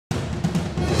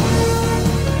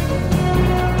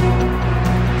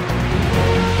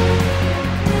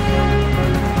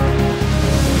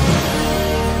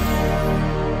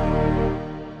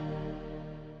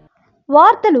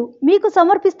వార్తలు మీకు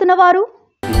సమర్పిస్తున్న వారు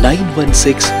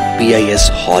 916 PIS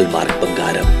హాల్మార్క్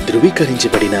బంగారం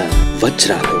ధృవీకరించబడిన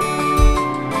వజ్రాలు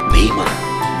భీమా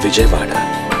విజయవాడ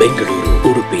బెంగళూరు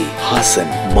ఉడుపి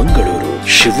హాసన్ మంగళూరు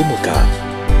శివమొగ్గ.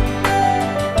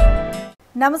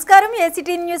 నమస్కారం,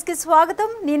 ఏసీటీ న్యూస్ కి స్వాగతం.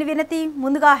 నేను వినతి.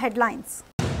 ముందుగా హెడ్లైన్స్.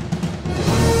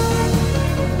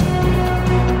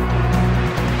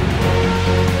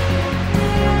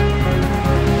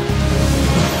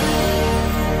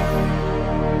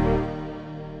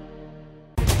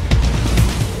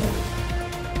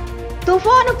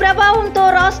 తుఫాను ప్రభావంతో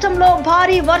రాష్ట్రంలో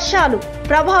భారీ వర్షాలు.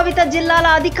 ప్రభావిత జిల్లాల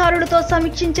అధికారులతో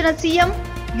సమీక్షించిన సీఎం.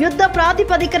 యుద్ధ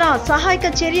ప్రాతిపదికన సహాయక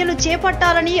చర్యలు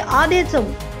చేపట్టాలని ఆదేశం.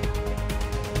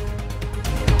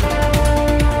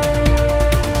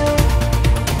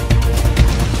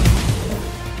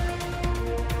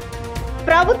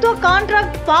 ప్రభుత్వ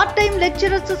కాంట్రాక్ట్ పార్ట్ టైం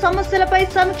లెక్చరర్స్ సమస్యలపై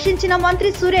సమీక్షించిన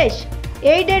మంత్రి సురేష్.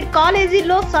 ఎయిడెడ్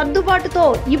కాలేజీల్లో సర్దుబాటుతో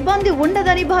ఇబ్బంది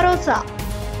ఉండదని భరోసా.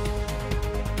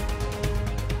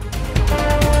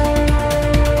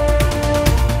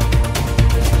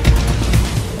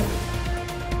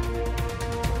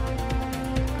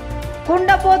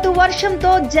 కుండపోతు వర్షంతో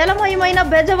జలమయమైన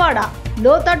బెజవాడ.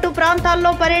 లోతట్టు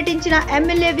ప్రాంతాల్లో పర్యటించిన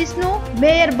ఎమ్మెల్యే విష్ణు,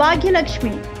 మేయర్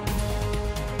భాగ్యలక్ష్మి.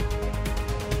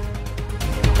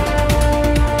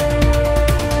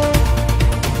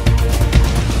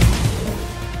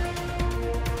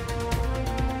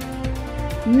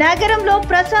 నగరంలో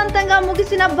ప్రశాంతంగా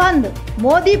ముగిసిన బంద్.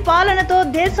 మోదీ పాలనతో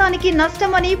దేశానికి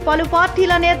నష్టమని పలు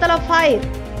పార్టీల నేతల ఫైర్.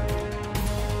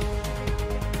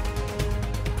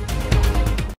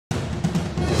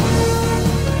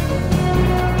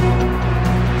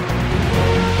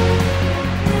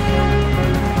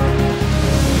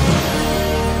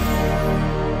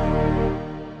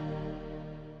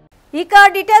 ఇక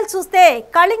డీటెయిల్స్ చూస్తే,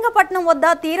 కళింగపట్నం వద్ద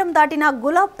తీరం దాటిన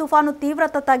గులాబ్ తుఫాను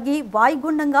తీవ్రత తగ్గి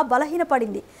వాయుగుండంగా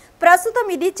బలహీనపడింది. ప్రస్తుతం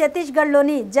ఇది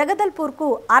ఛత్తీస్గఢ్లోని జగదల్పూర్కు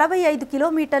 65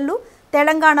 కిలోమీటర్లు,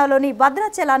 తెలంగాణలోని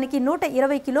భద్రాచలానికి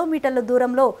 120 కిలోమీటర్ల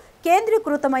దూరంలో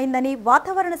కేంద్రీకృతమైందని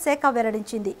వాతావరణ శాఖ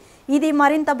వెల్లడించింది. ఇది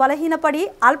మరింత బలహీనపడి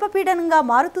అల్పపీడనంగా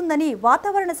మారుతుందని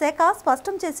వాతావరణ శాఖ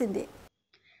స్పష్టం చేసింది.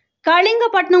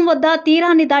 కళింగపట్నం వద్ద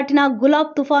తీరాన్ని దాటిన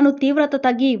గులాబ్ తుఫాను తీవ్రత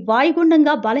తగ్గి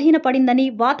వాయుగుండంగా బలహీనపడిందని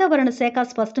వాతావరణ శాఖ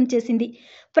స్పష్టం చేసింది.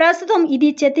 ప్రస్తుతం ఇది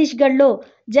ఛత్తీస్గఢ్లో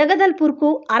జగదల్పూర్కు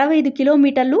 65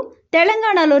 కిలోమీటర్లు,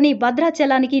 తెలంగాణలోని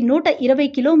భద్రాచలానికి 120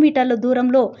 కిలోమీటర్ల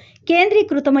దూరంలో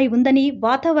కేంద్రీకృతమై ఉందని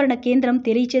వాతావరణ కేంద్రం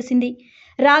తెలియజేసింది.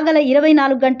 రాగల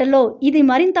 24 గంటల్లో ఇది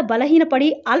మరింత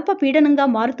బలహీనపడి అల్పపీడనంగా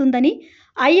మారుతుందని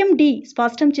ఐఎండీ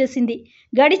స్పష్టం చేసింది.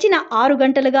 గడిచిన 6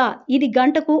 గంటలుగా ఇది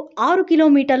గంటకు 6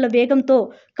 కిలోమీటర్ల వేగంతో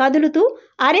కదులుతూ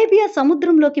అరేబియా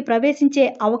సముద్రంలోకి ప్రవేశించే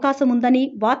అవకాశం ఉందని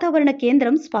వాతావరణ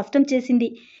కేంద్రం స్పష్టం చేసింది.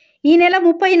 ఈ నెల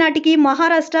 30 నాటికి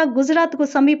మహారాష్ట్ర, గుజరాత్కు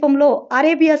సమీపంలో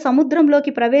అరేబియా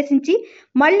సముద్రంలోకి ప్రవేశించి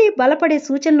మళ్లీ బలపడే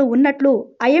సూచనలు ఉన్నట్లు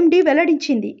ఐఎండీ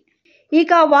వెల్లడించింది.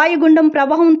 ఇక వాయుగుండం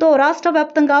ప్రభావంతో రాష్ట్ర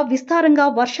వ్యాప్తంగా విస్తారంగా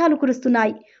వర్షాలు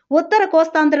కురుస్తున్నాయి. ఉత్తర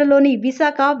కోస్తాంధ్రలోని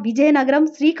విశాఖ, విజయనగరం,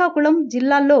 శ్రీకాకుళం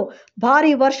జిల్లాల్లో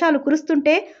భారీ వర్షాలు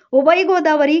కురుస్తుంటే, ఉభయ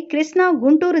గోదావరి, కృష్ణా,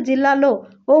 గుంటూరు జిల్లాల్లో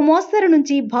ఓ మోస్తరు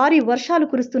నుంచి భారీ వర్షాలు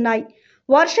కురుస్తున్నాయి.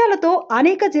 వర్షాలతో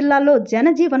అనేక జిల్లాల్లో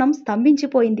జనజీవనం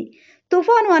స్తంభించిపోయింది.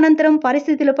 తుఫాను అనంతరం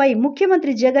పరిస్థితులపై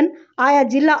ముఖ్యమంత్రి జగన్ ఆయా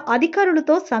జిల్లా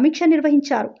అధికారులతో సమీక్ష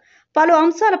నిర్వహించారు. పలు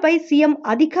అంశాలపై సీఎం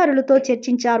అధికారులతో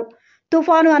చర్చించారు.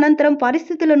 తుఫాను అనంతరం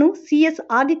పరిస్థితులను సీఎస్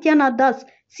ఆదిత్యనాథ్ దాస్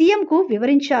సీఎంకు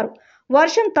వివరించారు.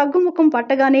 వర్షం తగ్గుముఖం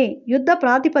పట్టగానే యుద్ధ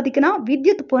ప్రాతిపదికన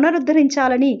విద్యుత్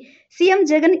పునరుద్ధరించాలని సీఎం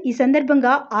జగన్ ఈ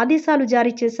సందర్భంగా ఆదేశాలు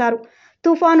జారీ చేశారు.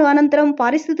 తుఫాను అనంతరం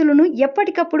పరిస్థితులను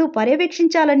ఎప్పటికప్పుడు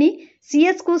పర్యవేక్షించాలని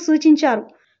సీఎస్కు సూచించారు.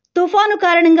 తుఫాను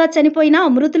కారణంగా చనిపోయిన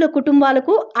మృతుల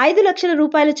కుటుంబాలకు 5 లక్షల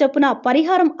రూపాయల చొప్పున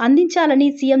పరిహారం అందించాలని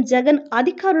సీఎం జగన్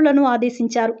అధికారులను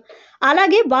ఆదేశించారు.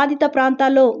 అలాగే బాధిత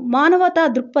ప్రాంతాల్లో మానవతా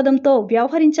దృక్పథంతో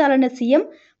వ్యవహరించాలన్న సీఎం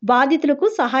బాధితులకు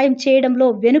సహాయం చేయడంలో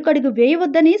వెనుకడుగు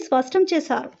వేయవద్దని స్పష్టం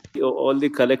చేశారు. All the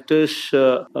collectors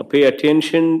pay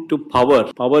attention to power.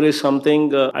 Power is something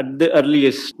at the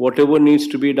earliest. Whatever needs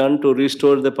to be done to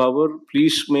restore the power,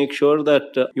 please make sure that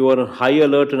you are on high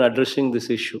alert in addressing this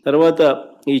issue. తర్వాత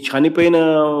ఈ చనిపోయిన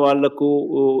వాళ్లకు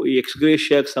ఈ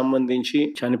ఎక్స్గ్రేషియాకి సంబంధించి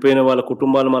చనిపోయిన వాళ్ళ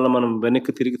కుటుంబాలు మళ్ళీ మనం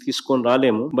వెనక్కి తిరిగి తీసుకొని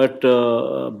రాలేము. But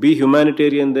be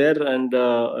humanitarian there and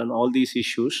all these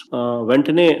issues.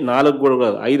 వెంటనే 4 కూడా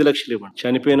కాదు 5 లక్షలు ఇవ్వండి.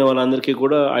 చనిపోయిన వాళ్ళందరికీ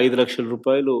కూడా 5 లక్షల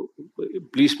రూపాయలు.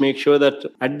 Please make sure that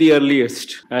at the earliest,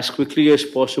 as quickly as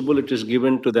possible, it is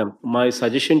given to them. My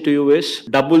suggestion to you is,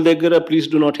 double daggara, please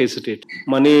do not hesitate.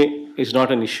 Money is not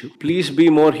an issue. Please be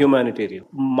more humanitarian.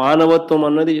 మానవత్వం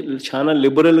అన్నది చాలా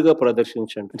liberal గా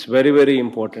ప్రదర్శించండి. It's very very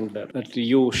important that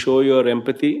you show your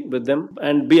empathy with them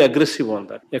and be aggressive on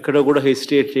that. ఎక్కడ కూడా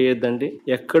hesitate చేయొద్దండి.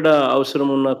 ఎక్కడ అవసరం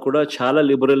ఉన్నా కూడా చాలా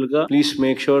లిబరల్ గా ప్లీజ్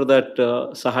మేక్ షూర్ దట్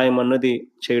సహాయం అన్నది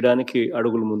చేయడానికి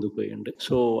అడుగులు ముందుకు వేయండి.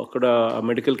 సో అక్కడ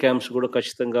మెడికల్ క్యాంప్స్ కూడా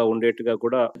ఖచ్చితంగా ఉండేట్టుగా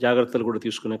కూడా జాగ్రత్తలు కూడా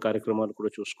తీసుకునే కార్యక్రమాలు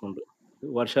కూడా చూసుకోండి.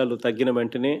 వర్షాలు తగ్గిన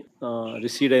వెంటనే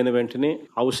రిసీడ్ అయిన వెంటనే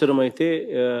అవసరమైతే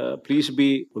please be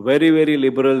very very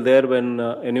liberal there when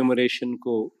enumeration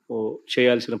కు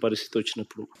చేయాల్సిన పరిస్థితి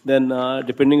వచ్చినప్పుడు. Then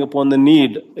depending upon the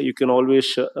need you can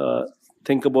always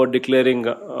think about declaring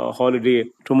a holiday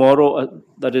tomorrow.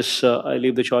 That is, I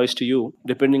leave the choice to you.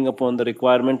 Depending upon the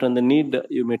requirement and the need,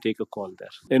 you may take a call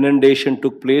there. Inundation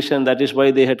took place, and that is why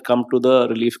they had come to the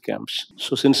relief camps.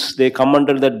 So since they come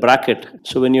under that bracket,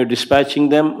 so when you're dispatching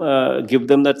them, give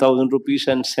them that 1,000 rupees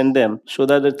and send them,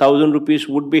 so that the 1,000 rupees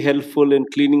would be helpful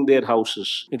in cleaning their houses.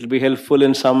 It will be helpful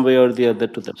in some way or the other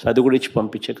to them. So adu kuda ichi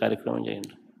pampiche కార్యక్రమం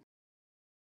చేయండి.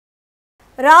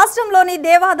 రాష్ట్రంలోని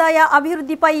దేవాదాయ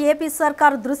అభివృద్ధిపై AP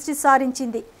సర్కార్ దృష్టి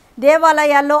సారించింది.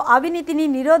 దేవాలయాల్లో అవినీతిని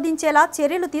నిరోధించేలా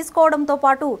చర్యలు తీసుకోవడంతో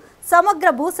పాటు సమగ్ర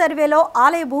భూ సర్వేలో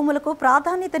ఆలయ భూములకు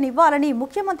ప్రాధాన్యతనివ్వాలని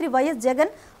ముఖ్యమంత్రి వైఎస్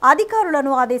జగన్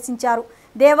అధికారులను ఆదేశించారు.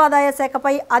 దేవాదాయ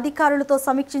శాఖపై అధికారులతో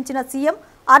సమీక్షించిన సీఎం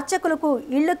అర్చకులకు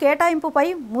ఇళ్లు కేటాయింపుపై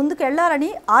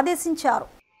ముందుకెళ్లాలని ఆదేశించారు.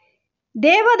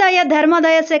 దేవాదాయ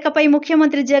ధర్మాదాయ శాఖపై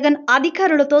ముఖ్యమంత్రి జగన్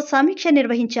అధికారులతో సమీక్ష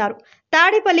నిర్వహించారు.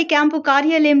 తాడేపల్లి క్యాంపు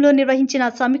కార్యాలయంలో నిర్వహించిన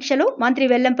సమీక్షలో మంత్రి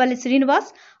వెల్లంపల్లి శ్రీనివాస్,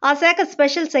 ఆ శాఖ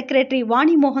స్పెషల్ సెక్రటరీ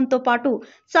వాణిమోహన్తో పాటు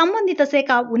సంబంధిత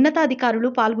శాఖ ఉన్నతాధికారులు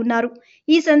పాల్గొన్నారు.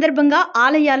 ఈ సందర్భంగా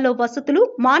ఆలయాల్లో వసతులు,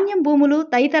 మాన్యం భూములు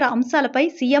తదితర అంశాలపై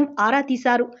సీఎం ఆరా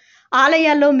తీశారు.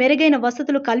 ఆలయాల్లో మెరుగైన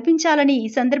వసతులు కల్పించాలని ఈ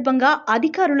సందర్భంగా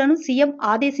అధికారులను సీఎం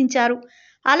ఆదేశించారు.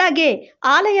 అలాగే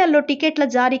ఆలయాల్లో టికెట్ల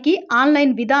జారీకి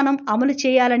ఆన్లైన్ విధానం అమలు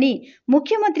చేయాలని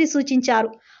ముఖ్యమంత్రి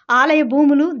సూచించారు. ఆలయ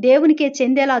భూములు దేవునికే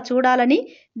చెందేలా చూడాలని,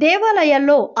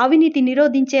 దేవాలయాల్లో అవినీతి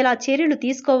నిరోధించేలా చర్యలు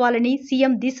తీసుకోవాలని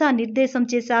సీఎం దిశానిర్దేశం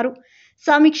చేశారు.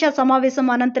 సమీక్షా సమావేశం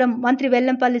అనంతరం మంత్రి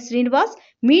వెల్లంపల్లి శ్రీనివాస్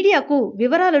మీడియాకు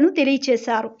వివరాలను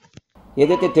తెలియజేశారు.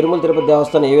 ఏదైతే తిరుమల తిరుపతి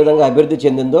దేవస్థానం ఏ విధంగా అభివృద్ధి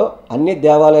చెందిందో అన్ని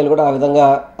దేవాలయాలు కూడా ఆ విధంగా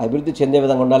అభివృద్ధి చెందే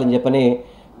విధంగా ఉండాలని చెప్పని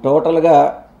టోటల్గా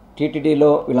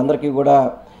టీటీడీలో వీళ్ళందరికీ కూడా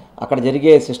అక్కడ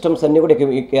జరిగే సిస్టమ్స్ అన్నీ కూడా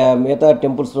మిగతా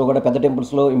టెంపుల్స్లో కూడా పెద్ద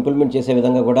టెంపుల్స్లో ఇంప్లిమెంట్ చేసే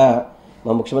విధంగా కూడా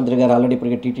మా ముఖ్యమంత్రి గారు ఆల్రెడీ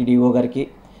ఇప్పటికే టీటీడీఓ గారికి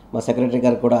మా సెక్రటరీ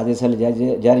గారికి కూడా ఆదేశాలు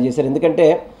జారీ చేశారు. ఎందుకంటే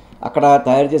అక్కడ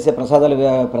తయారు చేసే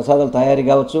ప్రసాదాలు తయారీ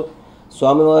కావచ్చు,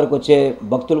 స్వామివారికి వచ్చే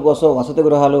భక్తుల కోసం వసతి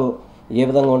గృహాలు ఏ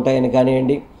విధంగా ఉంటాయని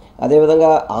కానివ్వండి,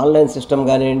 అదేవిధంగా ఆన్లైన్ సిస్టమ్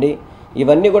కానివ్వండి,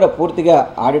 ఇవన్నీ కూడా పూర్తిగా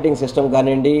ఆడిటింగ్ సిస్టమ్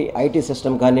కానివ్వండి, ఐటీ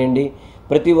సిస్టమ్ కానివ్వండి,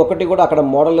 ప్రతి ఒక్కటి కూడా అక్కడ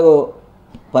మోడల్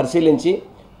పరిశీలించి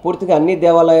పూర్తిగా అన్ని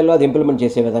దేవాలయాల్లో అది ఇంప్లిమెంట్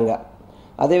చేసే విధంగా,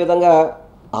 అదేవిధంగా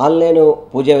ఆన్లైన్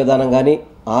పూజా విధానం కానీ,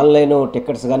 ఆన్లైన్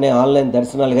టికెట్స్ కానీ, ఆన్లైన్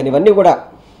దర్శనాలు కానీ ఇవన్నీ కూడా.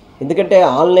 ఎందుకంటే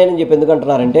ఆన్లైన్ అని చెప్పి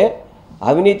ఎందుకంటున్నారంటే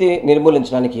అవినీతి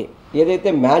నిర్మూలించడానికి. ఏదైతే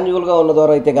మాన్యువల్గా ఉన్న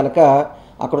ద్వారా అయితే కనుక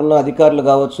అక్కడున్న అధికారులు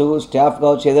కావచ్చు, స్టాఫ్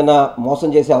కావచ్చు ఏదైనా మోసం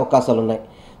చేసే అవకాశాలు ఉన్నాయి.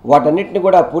 వాటన్నిటిని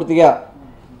కూడా పూర్తిగా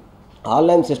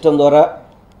ఆన్లైన్ సిస్టమ్ ద్వారా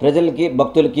ప్రజలకి,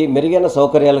 భక్తులకి మెరుగైన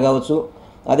సౌకర్యాలు కావచ్చు,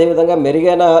 అదేవిధంగా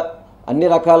మెరుగైన అన్ని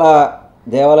రకాల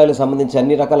దేవాలయాలకు సంబంధించి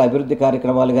అన్ని రకాల అభివృద్ధి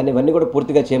కార్యక్రమాలు కానీ ఇవన్నీ కూడా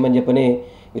పూర్తిగా చేయమని చెప్పని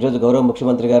ఈరోజు గౌరవ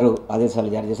ముఖ్యమంత్రి గారు ఆదేశాలు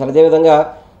జారీ చేశారు. అదేవిధంగా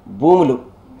భూములు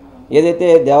ఏదైతే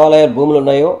దేవాలయాల భూములు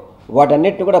ఉన్నాయో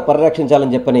వాటన్నిటిని కూడా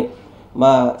పరిరక్షించాలని చెప్పని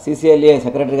మా CCLA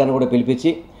సెక్రటరీ గారిని కూడా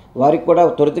పిలిపించి వారికి కూడా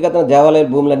త్వరితగతిన దేవాలయాల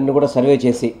భూములన్నీ కూడా సర్వే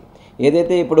చేసి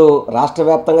ఏదైతే ఇప్పుడు రాష్ట్ర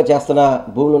వ్యాప్తంగా చేస్తున్న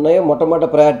భూములు ఉన్నాయో మొట్టమొదటి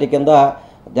ప్రయారిటీ కింద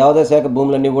దేవాదాయ శాఖ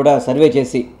భూములన్నీ కూడా సర్వే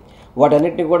చేసి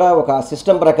వాటన్నిటిని కూడా ఒక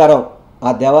సిస్టమ్ ప్రకారం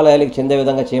ఆ దేవాలయాలకు చెందే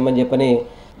విధంగా చేయమని చెప్పని.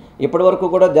 ఇప్పటి వరకు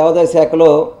కూడా దేవాదాయ శాఖలో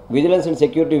విజిలెన్స్ అండ్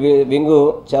సెక్యూరిటీ వింగు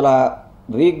చాలా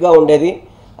వీక్గా ఉండేది.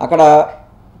 అక్కడ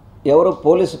ఎవరు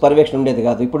పోలీసు పర్యవేక్షణ ఉండేది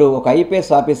కాదు. ఇప్పుడు ఒక IPS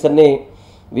ఆఫీసర్ని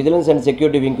విజిలెన్స్ అండ్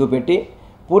సెక్యూరిటీ వింగ్కు పెట్టి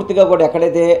పూర్తిగా కూడా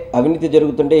ఎక్కడైతే అవినీతి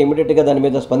జరుగుతుంటే ఇమీడియట్గా దాని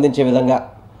మీద స్పందించే విధంగా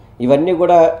ఇవన్నీ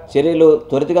కూడా చర్యలు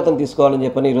త్వరితగతం తీసుకోవాలని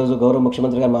చెప్పని ఈరోజు గౌరవ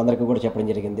ముఖ్యమంత్రి గారు మా అందరికీ కూడా చెప్పడం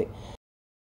జరిగింది.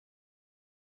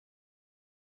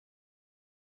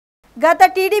 గత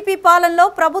టీడీపీ పాలనలో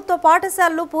ప్రభుత్వ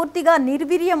పాఠశాలలు పూర్తిగా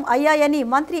నిర్వీర్యం అయ్యాయని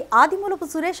మంత్రి ఆదిమూలపు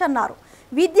సురేష్ అన్నారు.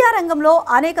 విద్యారంగంలో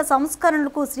అనేక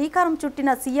సంస్కరణలకు శ్రీకారం చుట్టిన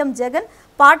సీఎం జగన్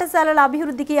పాఠశాలల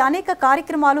అభివృద్ధికి అనేక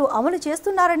కార్యక్రమాలు అమలు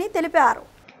చేస్తున్నారని తెలిపారు.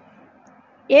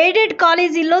 ఎయిడెడ్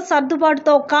కాలేజీల్లో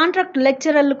సర్దుబాటుతో కాంట్రాక్ట్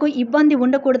లెక్చరర్లకు ఇబ్బంది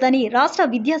ఉండకూడదని రాష్ట్ర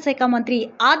విద్యాశాఖ మంత్రి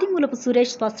ఆదిమూలపు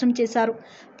సురేష్ స్పష్టం చేశారు.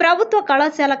 ప్రభుత్వ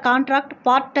కళాశాల కాంట్రాక్ట్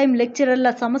పార్ట్ టైం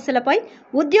లెక్చరర్ల సమస్యలపై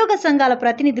ఉద్యోగ సంఘాల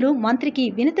ప్రతినిధులు మంత్రికి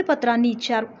వినతి పత్రాన్ని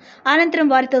ఇచ్చారు. అనంతరం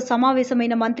వారితో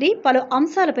సమావేశమైన మంత్రి పలు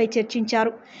అంశాలపై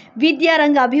చర్చించారు.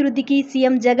 విద్యారంగ అభివృద్ధికి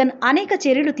సీఎం జగన్ అనేక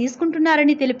చర్యలు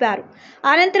తీసుకుంటున్నారని తెలిపారు.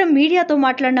 అనంతరం మీడియాతో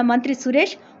మాట్లాడిన మంత్రి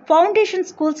సురేష్ ఫౌండేషన్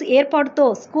స్కూల్స్ ఏర్పాటుతో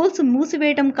స్కూల్స్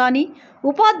మూసివేయడం కానీ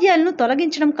ఉపాధ్యాయులను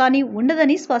తొలగించడం కానీ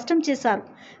ఉండదని స్పష్టం చేశారు.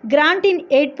 గ్రాంట్ ఇన్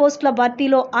ఎయిడ్ పోస్టుల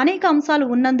భర్తీలో అనేక అంశాలు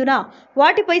ఉన్నందున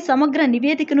వాటిపై సమగ్ర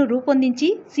నివేదికను రూపొందించి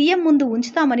సీఎం ముందు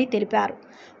ఉంచుతామని తెలిపారు.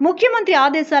 ముఖ్యమంత్రి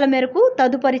ఆదేశాల మేరకు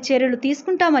తదుపరి చర్యలు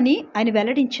తీసుకుంటామని ఆయన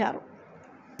వెల్లడించారు.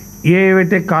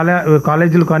 ఏవైతే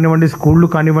కాలేజీలు కానివ్వండి, స్కూళ్ళు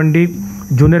కానివ్వండి,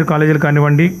 జూనియర్ కాలేజీలు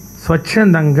కానివ్వండి,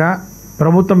 స్వచ్ఛందంగా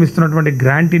ప్రభుత్వం ఇస్తున్నటువంటి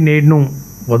గ్రాంట్ ఇన్ ఎయిడ్ను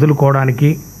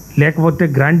వదులుకోవడానికి, లేకపోతే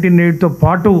గ్రాంట్ ఇన్ ఎయిడ్తో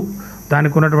పాటు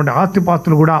దానికి ఉన్నటువంటి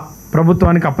ఆస్తిపాస్తులు కూడా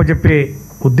ప్రభుత్వానికి అప్పచెప్పే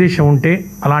ఉద్దేశం ఉంటే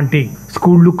అలాంటి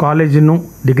స్కూళ్ళు, కాలేజీను,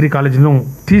 డిగ్రీ కాలేజీను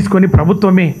తీసుకొని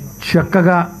ప్రభుత్వమే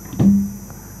చక్కగా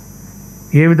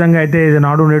ఏ విధంగా అయితే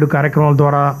నాడు నేడు కార్యక్రమాల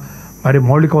ద్వారా మరి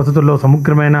మౌలిక వసతుల్లో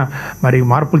సమగ్రమైన మరి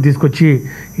మార్పులు తీసుకొచ్చి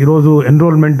ఈరోజు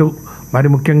ఎన్రోల్మెంటు మరి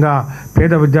ముఖ్యంగా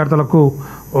పేద విద్యార్థులకు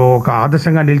ఒక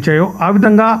ఆదర్శంగా నిలిచాయో ఆ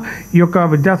విధంగా ఈ యొక్క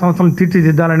విద్యా సంస్థలను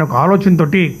తీర్చిదిద్దాలనే ఒక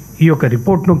ఆలోచనతోటి ఈ యొక్క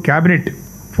రిపోర్ట్ను క్యాబినెట్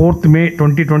 4th May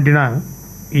 2020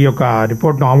 ఈ యొక్క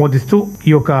రిపోర్ట్ను ఆమోదిస్తూ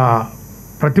ఈ యొక్క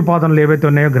ప్రతిపాదనలు ఏవైతే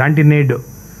ఉన్నాయో గ్రాంట్ ఇన్ ఎయిడ్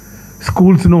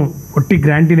స్కూల్స్ను ఒట్టి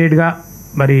గ్రాంట్ ఇన్ ఎయిడ్గా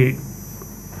మరి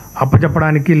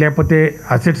అప్పచెప్పడానికి, లేకపోతే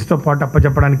అసెట్స్తో పాటు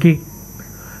అప్పచెప్పడానికి,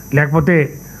 లేకపోతే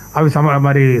అవి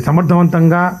మరి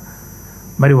సమర్థవంతంగా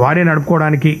మరి వారే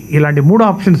నడుపుకోవడానికి, ఇలాంటి 3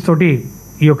 ఆప్షన్స్ తోటి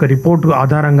ఈ యొక్క రిపోర్టు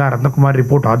ఆధారంగా, రత్నకుమార్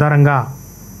రిపోర్టు ఆధారంగా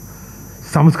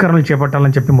సంస్కరణలు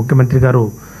చేపట్టాలని చెప్పి ముఖ్యమంత్రి గారు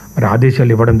మరి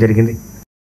ఆదేశాలు ఇవ్వడం జరిగింది.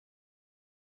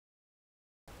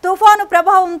 తుఫాను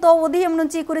ప్రభావంతో ఉదయం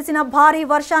నుంచి కురిసిన భారీ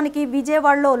వర్షానికి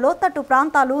విజయవాడలో లోతట్టు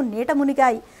ప్రాంతాలు నీట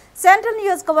మునిగాయి. సెంట్రల్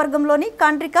నియోజకవర్గంలోని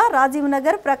కండ్రిక, రాజీవ్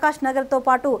నగర్, ప్రకాష్ నగర్తో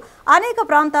పాటు అనేక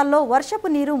ప్రాంతాల్లో వర్షపు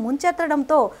నీరు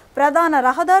ముంచెత్తడంతో ప్రధాన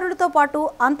రహదారులతో పాటు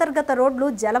అంతర్గత రోడ్లు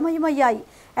జలమయమయ్యాయి.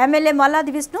 ఎమ్మెల్యే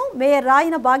మల్లాది విష్ణు, మేయర్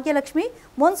రాయన భాగ్యలక్ష్మి,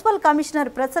 మున్సిపల్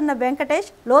కమిషనర్ ప్రసన్న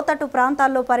వెంకటేష్ లోతట్టు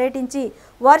ప్రాంతాల్లో పర్యటించి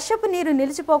వర్షపు నీరు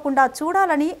నిలిచిపోకుండా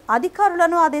చూడాలని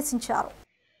అధికారులను ఆదేశించారు.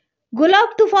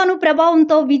 గులాబ్ తుఫాను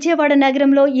ప్రభావంతో విజయవాడ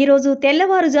నగరంలో ఈరోజు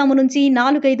తెల్లవారుజాము నుంచి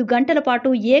 4-5 గంటల పాటు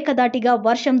ఏకదాటిగా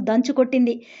వర్షం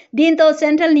దంచుకొట్టింది. దీంతో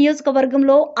సెంట్రల్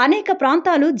నియోజకవర్గంలో అనేక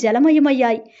ప్రాంతాలు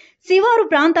జలమయమయ్యాయి. శివారు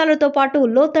ప్రాంతాలతో పాటు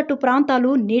లోతట్టు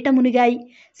ప్రాంతాలు నీట మునిగాయి.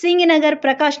 సింగినగర్,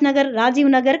 ప్రకాష్ నగర్,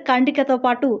 రాజీవ్ నగర్, కండ్రికతో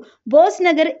పాటు బోస్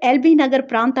నగర్, ఎల్బీ నగర్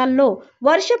ప్రాంతాల్లో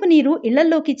వర్షపు నీరు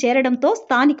ఇళ్లల్లోకి చేరడంతో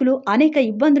స్థానికులు అనేక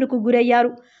ఇబ్బందులకు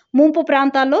గురయ్యారు. ముంపు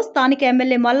ప్రాంతాల్లో స్థానిక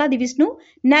ఎమ్మెల్యే మల్లాది విష్ణు,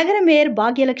 నగర mayor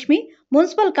Bhagyalakshmi,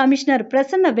 municipal commissioner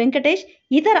Prasanna Venkatesh,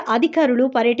 ఇతర అధికారులు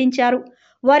పర్యటించారు.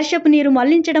 వర్షపు నీరు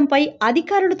మళ్లించడంపై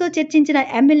అధికారులతో చర్చించిన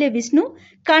MLA Vishnu,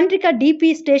 Kandrika DP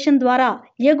station ద్వారా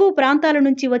ఎగువ ప్రాంతాల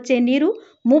నుంచి వచ్చే నీరు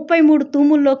 33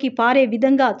 తూముల్లోకి పారే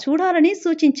విధంగా చూడాలని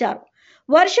సూచించారు.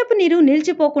 వర్షపు నీరు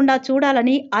నిలిచిపోకుండా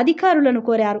చూడాలని అధికారులను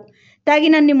కోరారు.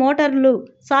 తగినన్ని మోటార్లు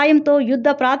సాయంతో యుద్ధ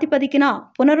ప్రాతిపదికన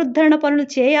పునరుద్ధరణ పనులు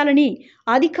చేయాలని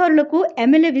అధికారులకు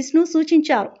ఎమ్మెల్యే విష్ణు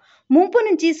సూచించారు. ముంపు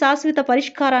నుంచి శాశ్వత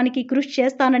పరిష్కారానికి కృషి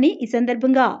చేస్తానని ఈ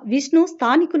సందర్భంగా విష్ణు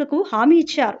స్థానికులకు హామీ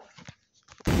ఇచ్చారు.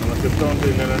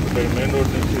 మెయిన్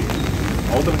రోడ్ నుంచి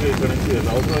అవతలకి ఇక్కడ నుంచి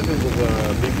అవతలైతే ఒక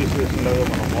డీపీ స్టేషన్ లాగా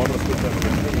మనం మోటార్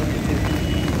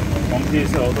పంప్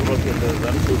చేసి అవతల పక్క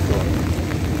వెళ్ళేదాన్ని చూసుకోవాలి.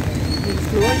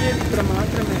 వెళ్ళిపోయాం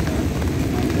మనం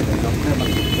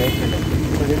వెయిట్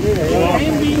ఎలా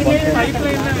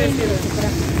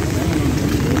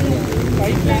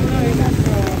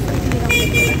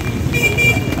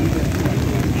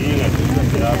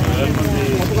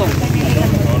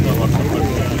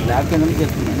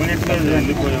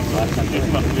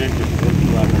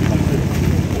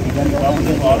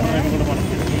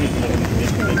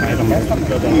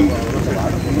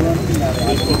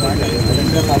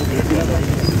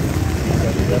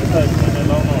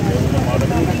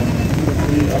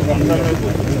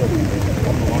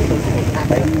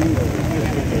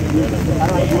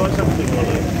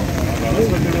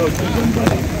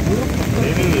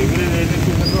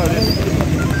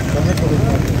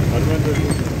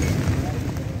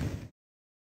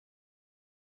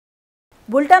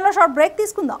బులెటిన్లో షార్ట్ బ్రేక్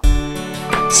తీసుకుందాం.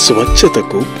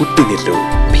 స్వచ్ఛతకు పుట్టినిల్లు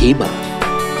భీమా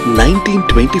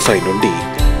 1925 నుండి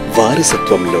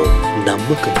వారసత్వంలో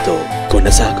నమ్మకంతో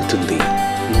కొనసాగుతుంది.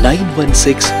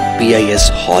 916 PIS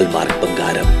హాల్మార్క్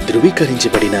బంగారం,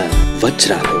 ధృవీకరించబడిన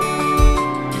వజ్రాలు,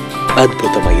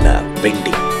 అద్భుతమైన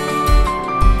వెండి.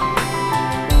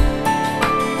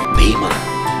 భీమా,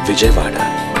 విజయవాడ.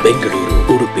 బెంగళూరు,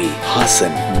 ఉడుపి,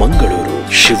 హాసన్, మంగళూరు,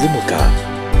 శివమొగ్గ.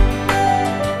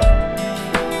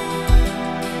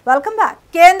 Welcome back.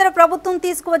 కేంద్ర ప్రభుత్వం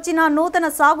తీసుకువచ్చిన నూతన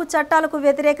సాగు చట్టాలకు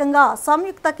వ్యతిరేకంగా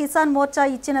సంయుక్త కిసాన్ మోర్చా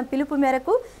ఇచ్చిన పిలుపు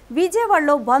మేరకు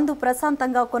విజయవాడలో బంద్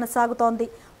ప్రశాంతంగా కొనసాగుతోంది.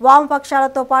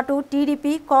 వామపక్షాలతో పాటు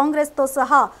టీడీపీ, కాంగ్రెస్తో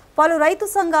సహా పలు రైతు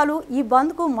సంఘాలు ఈ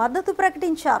బంద్కు మద్దతు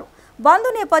ప్రకటించారు.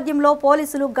 బంద్ నేపథ్యంలో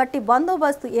పోలీసులు గట్టి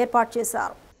బందోబస్తు ఏర్పాటు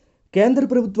చేశారు. కేంద్ర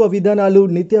ప్రభుత్వ విధానాలు,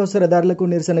 నిత్యావసర ధరలకు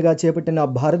నిరసనగా చేపట్టిన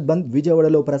భారత్ బంద్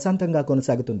విజయవాడలో ప్రశాంతంగా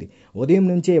కొనసాగుతుంది. ఉదయం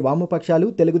నుంచే వామపక్షాలు,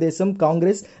 తెలుగుదేశం,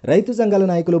 కాంగ్రెస్, రైతు సంఘాల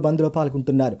నాయకులు బంద్లో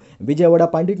పాల్గొంటున్నారు. విజయవాడ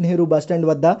పండిట్ నెహ్రూ బస్టాండ్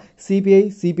వద్ద సిపిఐ,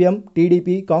 సిపిఎం,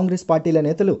 టీడీపీ, కాంగ్రెస్ పార్టీల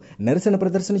నేతలు నిరసన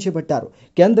ప్రదర్శన చేపట్టారు.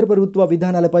 కేంద్ర ప్రభుత్వ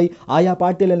విధానాలపై ఆయా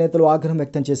పార్టీల నేతలు ఆగ్రహం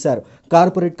వ్యక్తం చేశారు.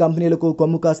 కార్పొరేట్ కంపెనీలకు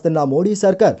కొమ్ము కాస్తున్న మోడీ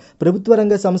సర్కార్ ప్రభుత్వ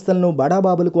రంగ సంస్థలను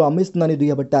బడాబాబులకు అమ్మిస్తుందని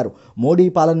దుయ్యబట్టారు. మోడీ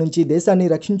పాలన నుంచి దేశాన్ని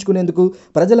రక్షించుకునేందుకు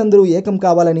ప్రజలందరూ ఏకం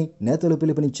కావాలని నేతలు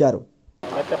పిలుపునిచ్చారు.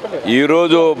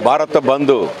 ఈరోజు భారత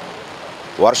బంద్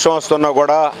వర్షం వస్తున్నా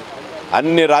కూడా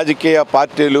అన్ని రాజకీయ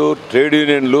పార్టీలు, ట్రేడ్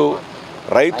యూనియన్లు,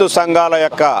 రైతు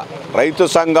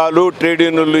సంఘాలు, ట్రేడ్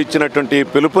యూనియన్లు ఇచ్చినటువంటి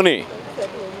పిలుపుని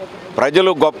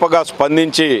ప్రజలు గొప్పగా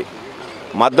స్పందించి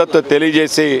మద్దతు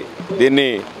తెలియజేసి దీన్ని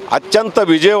అత్యంత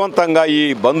విజయవంతంగా ఈ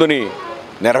బంద్ని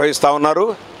నిర్వహిస్తూ ఉన్నారు.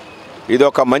 ఇది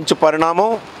ఒక మంచి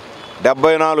పరిణామం.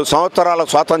 74 సంవత్సరాల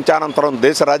స్వాతంత్ర్యానంతరం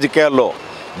దేశ రాజకీయాల్లో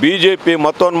బీజేపీ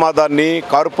మతోన్మాదాన్ని,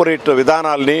 కార్పొరేట్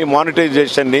విధానాల్ని,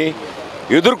 మానిటైజేషన్ని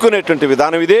ఎదుర్కొనేటువంటి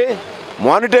విధానం ఇది.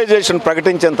 మానిటైజేషన్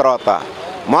ప్రకటించిన తర్వాత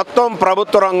మొత్తం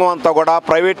ప్రభుత్వ రంగం అంతా కూడా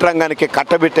ప్రైవేట్ రంగానికి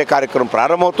కట్టబెట్టే కార్యక్రమం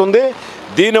ప్రారంభమవుతుంది.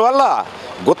 దీనివల్ల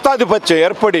గుత్తాధిపత్యం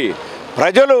ఏర్పడి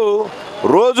ప్రజలు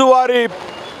రోజువారీ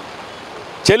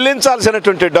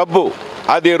చెల్లించాల్సినటువంటి డబ్బు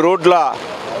అది రోడ్ల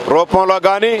రూపంలో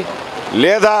కానీ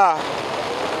లేదా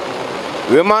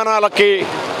విమానాలకి,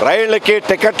 రైళ్లకి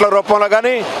టికెట్ల రూపంలో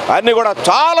కానీ అన్నీ కూడా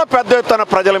చాలా పెద్ద ఎత్తున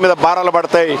ప్రజల మీద భారాలు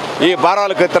పడతాయి. ఈ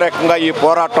భారాలకు వ్యతిరేకంగా ఈ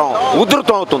పోరాటం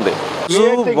ఉధృతం అవుతుంది.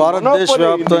 భారతదేశ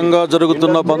వ్యాప్తంగా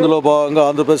జరుగుతున్న బంద్లో భాగంగా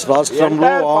ఆంధ్రప్రదేశ్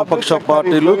రాష్ట్రంలో వామపక్ష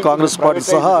పార్టీలు, కాంగ్రెస్ పార్టీ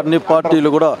సహా అన్ని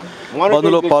పార్టీలు కూడా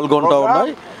బంద్లో పాల్గొంటూ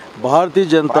ఉన్నాయి. భారతీయ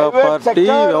జనతా పార్టీ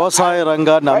వ్యవసాయ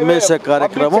రంగాన్ని అమ్మేసే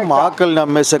కార్యక్రమం, ఆకలిని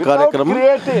అమ్మేసే కార్యక్రమం,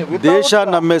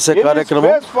 దేశాన్ని అమ్మేసే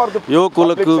కార్యక్రమం,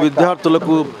 యువకులకు,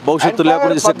 విద్యార్థులకు భవిష్యత్తు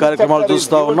లేకుండా చేసే కార్యక్రమాలు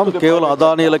చూస్తూ ఉన్నాం. కేవలం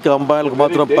అదానీలకి, అంబానీలకు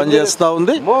మాత్రం పనిచేస్తూ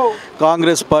ఉంది.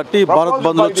 కాంగ్రెస్ పార్టీ భారత్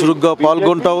బంద్లో చురుగ్గా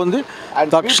పాల్గొంటూ ఉంది.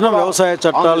 తక్షణం వ్యవసాయ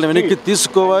చట్టాలను వెనక్కి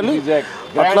తీసుకోవాలి,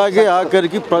 అట్లాగే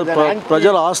ఆఖరికి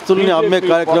ప్రజల ఆస్తుల్ని అమ్మే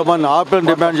కార్యక్రమాన్ని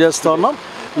ఆపాలని డిమాండ్ చేస్తూ ఉన్నాం.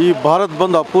 ఈ భారత్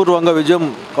బంద్ అపూర్వంగా విజయం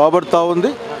కాబడుతూ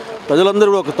ఉంది.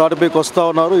 ప్రజలందరూ ఒక తాటిపైకి వస్తూ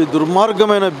ఉన్నారు. ఈ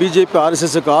దుర్మార్గమైన బీజేపీ,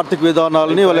 ఆర్ఎస్ఎస్ యొక్క ఆర్థిక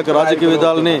విధానాలని, వాళ్ళ యొక్క రాజకీయ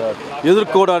విధానాలని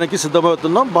ఎదుర్కోవడానికి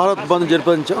సిద్ధమవుతున్నాం. భారత్ బంద్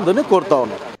జరిపించాలని కోరుతా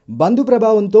ఉన్నాం. బంద్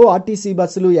ప్రభావంతో ఆర్టీసీ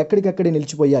బస్సులు ఎక్కడికక్కడే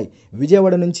నిలిచిపోయాయి.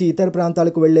 విజయవాడ నుంచి ఇతర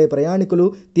ప్రాంతాలకు వెళ్లే ప్రయాణికులు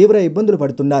తీవ్ర ఇబ్బందులు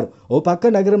పడుతున్నారు. ఓ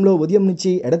పక్క నగరంలో ఉదయం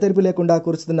నుంచి ఎడతెరిపి లేకుండా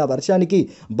కురుస్తున్న వర్షానికి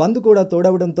బంద్ కూడా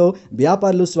తోడవడంతో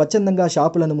వ్యాపారులు స్వచ్ఛందంగా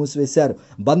షాపులను మూసివేశారు.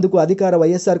 బంద్కు అధికార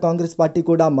వైఎస్ఆర్ కాంగ్రెస్ పార్టీ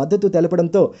కూడా మద్దతు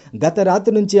తెలపడంతో గత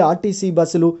రాత్రి నుంచి ఆర్టీసీ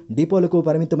బస్సులు డిపోలకు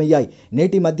పరిమితమయ్యాయి.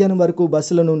 నేటి మధ్యాహ్నం వరకు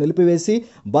బస్సులను నిలిపివేసి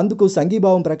బంద్కు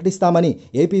సంఘీభావం ప్రకటిస్తామని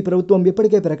ఏపీ ప్రభుత్వం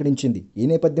ఇప్పటికే ప్రకటించింది.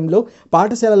 ఈ నేపథ్యంలో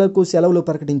పాఠశాలలకు సెలవులు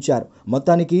ప్రకటించారు.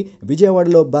 మొత్తానికి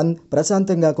విజయవాడలో బంద్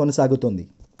ప్రశాంతంగా కొనసాగుతోంది.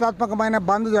 ప్రతిష్టాత్మకమైన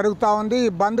బంద్ జరుగుతూ ఉంది. ఈ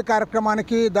బంద్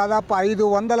కార్యక్రమానికి దాదాపు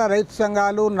 500 రైతు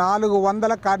సంఘాలు,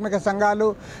 400 కార్మిక సంఘాలు,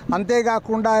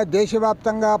 అంతేకాకుండా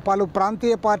దేశవ్యాప్తంగా పలు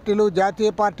ప్రాంతీయ పార్టీలు, జాతీయ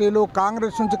పార్టీలు,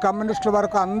 కాంగ్రెస్ నుంచి కమ్యూనిస్టుల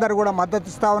వరకు అందరూ కూడా మద్దతు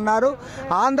ఇస్తూ ఉన్నారు.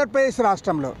 ఆంధ్రప్రదేశ్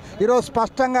రాష్ట్రంలో ఈరోజు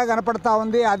స్పష్టంగా కనపడతా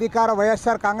ఉంది. అధికార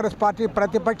వైఎస్ఆర్ కాంగ్రెస్ పార్టీ,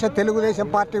 ప్రతిపక్ష తెలుగుదేశం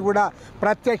పార్టీ కూడా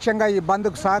ప్రత్యక్షంగా ఈ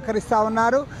బంద్కు సహకరిస్తూ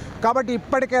ఉన్నారు. కాబట్టి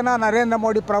ఇప్పటికైనా నరేంద్ర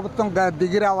మోడీ ప్రభుత్వం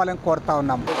దిగి రావాలని కోరుతా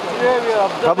ఉన్నాము.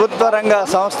 ప్రభుత్వ రంగ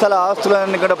సంస్థల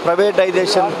ఆస్తులన్నీ కూడా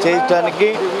ప్రైవేటైజేషన్ చేయడానికి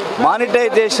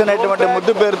మానిటైజేషన్ అనేటువంటి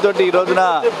ముద్దు పేరుతోటి ఈ రోజున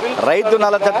రైతు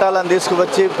నల్ల చట్టాలను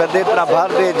తీసుకువచ్చి పెద్ద ఎత్తున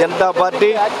భారతీయ జనతా పార్టీ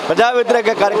ప్రజా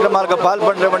వ్యతిరేక కార్యక్రమాలకు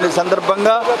పాల్పడినటువంటి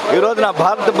సందర్భంగా ఈ రోజున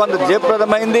భారత్ బంద్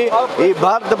జయప్రదమైంది. ఈ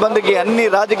భారత్ బంద్కి అన్ని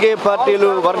రాజకీయ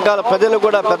పార్టీలు, వర్గాల ప్రజలు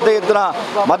కూడా పెద్ద ఎత్తున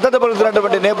మద్దతు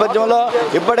పలుకుతున్నటువంటి నేపథ్యంలో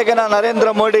ఇప్పటికైనా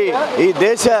నరేంద్ర మోడీ ఈ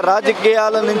దేశ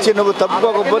రాజకీయాల నుంచి నువ్వు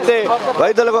తప్పుకోకపోతే,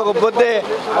 వైదొలగకపోతే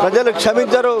ప్రజలు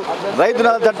క్షమించరు. రైతు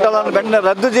నల్ల చట్టాలను వెంటనే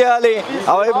రద్దు చేయాలి.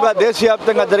 ఆ వైపుగా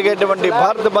దేశవ్యాప్తంగా జరిగేటువంటి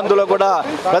భారత బంద్లో కూడా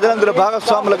ప్రజలందరూ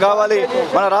భాగస్వాములు కావాలి.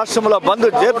 మన రాష్ట్రంలో బంద్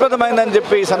జయప్రదమైందని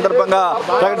చెప్పి ఈ సందర్భంగా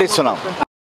ప్రకటిస్తున్నాం.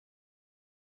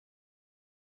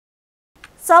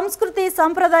 సంస్కృతి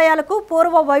సంప్రదాయాలకు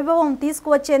పూర్వ వైభవం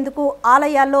తీసుకువచ్చేందుకు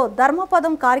ఆలయాల్లో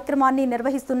ధర్మపదం కార్యక్రమాన్ని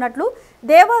నిర్వహిస్తున్నట్లు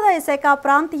దేవాదాయ శాఖ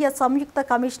ప్రాంతీయ సంయుక్త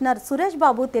కమిషనర్ సురేష్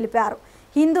బాబు తెలిపారు.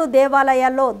 హిందూ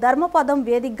దేవాలయాల్లో ధర్మపదం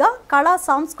వేదికగా కళా,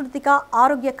 సాంస్కృతిక,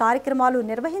 ఆరోగ్య కార్యక్రమాలు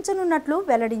నిర్వహించనున్నట్లు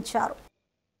వెల్లడించారు.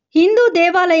 హిందూ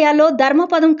దేవాలయాల్లో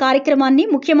ధర్మపదం కార్యక్రమాన్ని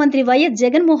ముఖ్యమంత్రి వైఎస్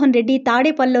జగన్మోహన్ రెడ్డి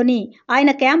తాడేపల్లిలోని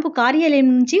ఆయన క్యాంపు కార్యాలయం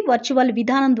నుంచి వర్చువల్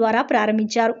విధానం ద్వారా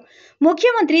ప్రారంభించారు.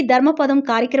 ముఖ్యమంత్రి ధర్మపదం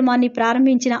కార్యక్రమాన్ని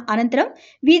ప్రారంభించిన అనంతరం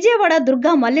విజయవాడ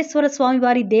దుర్గా మల్లేశ్వర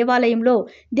స్వామివారి దేవాలయంలో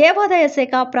దేవాదాయ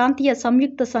శాఖ ప్రాంతీయ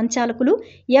సంయుక్త సంచాలకులు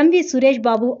ఎంవి సురేష్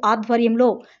బాబు ఆధ్వర్యంలో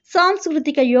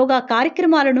సాంస్కృతిక యోగా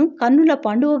కార్యక్రమాలను కన్నుల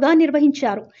పండుగగా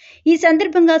నిర్వహించారు. ఈ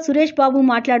సందర్భంగా సురేష్ బాబు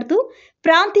మాట్లాడుతూ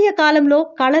ప్రాంతీయ కాలంలో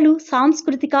కళలు,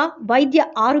 సాంస్కృతిక, వైద్య,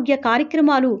 ఆరోగ్య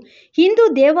కార్యక్రమాలు హిందూ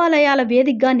దేవాలయాల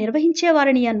వేదికగా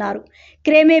నిర్వహించేవారని అన్నారు.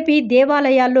 క్రమేపీ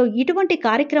దేవాలయాల్లో ఇటువంటి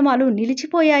కార్యక్రమాలు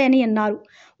నిలిచిపోయాయని అన్నారు.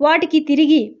 వాటికి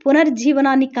తిరిగి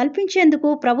పునరుజ్జీవనాన్ని కల్పించేందుకు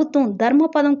ప్రభుత్వం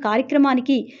ధర్మపదం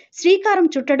కార్యక్రమానికి శ్రీకారం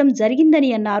చుట్టడం జరిగిందని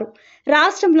అన్నారు.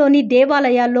 రాష్ట్రంలోని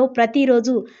దేవాలయాల్లో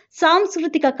ప్రతిరోజు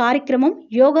సాంస్కృతిక కార్యక్రమం,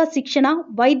 యోగా శిక్షణ,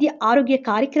 వైద్య, ఆరోగ్య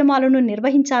కార్యక్రమాలను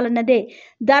నిర్వహించాలన్నదే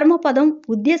ధర్మపదం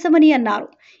ఉద్దేశమని అన్నారు.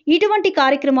 ఇటువంటి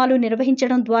కార్యక్రమాలు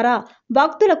నిర్వహించడం ద్వారా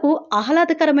భక్తులకు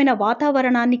ఆహ్లాదకరమైన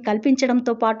వాతావరణాన్ని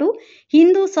కల్పించడంతో పాటు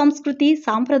హిందూ సంస్కృతి,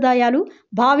 సాంప్రదాయాలు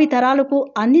భావితరాలకు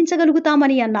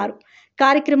అందించగలుగుతామని అన్నారు.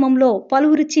 కార్యక్రమంలో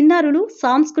పలువురు చిన్నారులు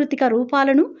సాంస్కృతిక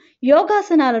రూపాలను,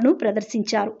 యోగాసనాలను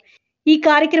ప్రదర్శించారు. ఈ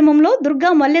కార్యక్రమంలో దుర్గా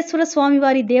మల్లేశ్వర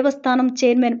స్వామివారి దేవస్థానం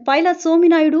చైర్మన్ పైల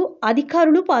సోమినాయుడు,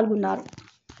 అధికారులు పాల్గొన్నారు.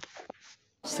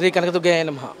 శ్రీ కనకదుర్గాయ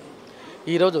నమః.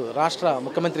 ఈరోజు రాష్ట్ర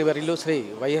ముఖ్యమంత్రి వర్యులు శ్రీ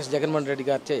వైఎస్ జగన్మోహన్ రెడ్డి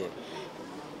గారిచే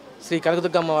శ్రీ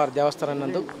కనకదుర్గమ్మ వారి దేవస్థానం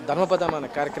నందు ధర్మపదం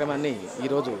అనే కార్యక్రమాన్ని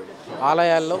ఈరోజు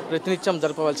ఆలయాల్లో ప్రతినిత్యం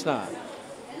జరపవలసిన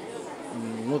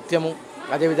నృత్యము,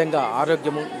 అదేవిధంగా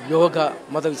ఆరోగ్యము, యోగా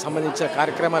మొదలు సంబంధించిన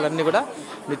కార్యక్రమాలన్నీ కూడా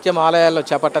నిత్యం ఆలయాల్లో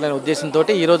చేపట్టాలనే ఉద్దేశంతో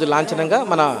ఈరోజు లాంఛనంగా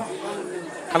మన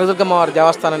కనకదుర్గమ్మ వారి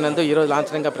దేవస్థానం నందు ఈరోజు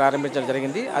లాంఛనంగా ప్రారంభించడం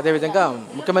జరిగింది. అదేవిధంగా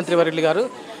ముఖ్యమంత్రి వర్యులు గారు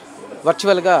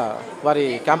వర్చువల్గా వారి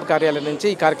క్యాంపు కార్యాలయం నుంచి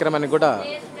ఈ కార్యక్రమాన్ని కూడా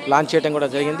లాంచ్ చేయడం కూడా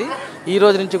జరిగింది. ఈ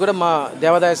రోజు నుంచి కూడా మా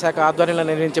దేవాదాయ శాఖ ఆధ్వర్యంలో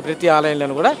నిర్వహించే ప్రతి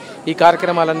ఆలయంలోనూ కూడా ఈ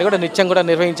కార్యక్రమాలన్నీ కూడా నిత్యం కూడా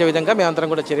నిర్వహించే విధంగా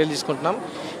మేమందరం కూడా చర్యలు తీసుకుంటున్నాం.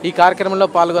 ఈ కార్యక్రమంలో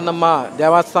పాల్గొన్న మా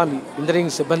దేవస్థానం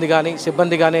ఇంజనీరింగ్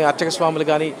సిబ్బంది కానీ అర్చక స్వాములు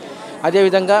కానీ,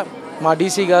 అదేవిధంగా మా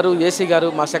డీసీ గారు, ఏసీ గారు,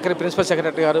 మా ప్రిన్సిపల్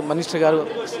సెక్రటరీ గారు, మినిస్టర్ గారు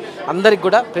అందరికి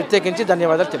కూడా ప్రత్యేకించి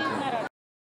ధన్యవాదాలు తెలుపుతున్నాం.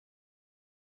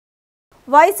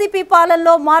 వైసీపీ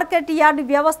పాలనలో మార్కెట్ యార్డ్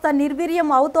వ్యవస్థ నిర్వీర్యం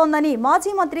అవుతోందని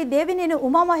మాజీ మంత్రి దేవినేని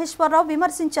ఉమామహేశ్వరరావు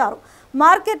విమర్శించారు.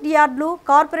 మార్కెట్ యార్డులు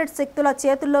కార్పొరేట్ శక్తుల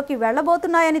చేతుల్లోకి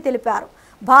వెళ్లబోతున్నాయని తెలిపారు.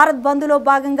 భారత్ బంద్లో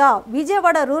భాగంగా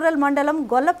విజయవాడ రూరల్ మండలం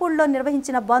గొల్లపూడిలో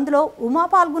నిర్వహించిన బంద్లో ఉమా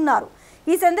పాల్గొన్నారు.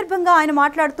 ఈ సందర్భంగా ఆయన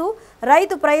మాట్లాడుతూ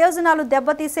రైతు ప్రయోజనాలు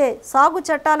దెబ్బతీసే సాగు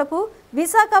చట్టాలకు,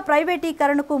 విశాఖ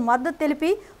ప్రైవేటీకరణకు మద్దతు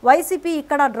తెలిపి వైసీపీ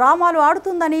ఇక్కడ డ్రామాలు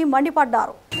ఆడుతుందని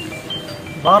మండిపడ్డారు.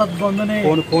 భారత్ బంద్ని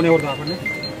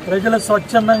ప్రజలు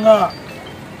స్వచ్ఛందంగా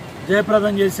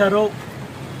జయప్రదం చేశారు.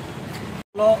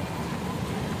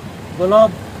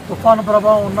 గులాబ్ తుఫాను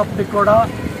ప్రభావం ఉన్నప్పటికీ కూడా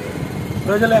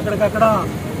ప్రజలు ఎక్కడికక్కడ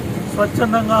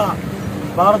స్వచ్ఛందంగా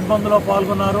భారత్ బంద్లో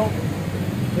పాల్గొన్నారు.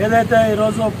 ఏదైతే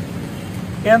ఈరోజు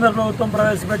కేంద్ర ప్రభుత్వం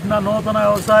ప్రవేశపెట్టిన నూతన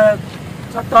వ్యవసాయ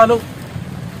చట్టాలు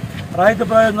రైతు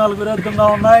ప్రయోజనాలకు విరుద్ధంగా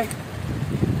ఉన్నాయి.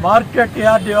 మార్కెట్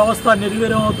యార్డ్ వ్యవస్థ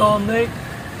నిర్వీర్యం అవుతూ ఉంది.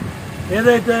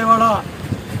 ఏదైతే ఇవాళ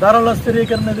ధరల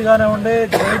స్థిరీకరణది కానివ్వండి,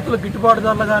 రైతుల గిట్టుబాటు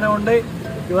ధరలు కానివ్వండి,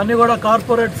 ఇవన్నీ కూడా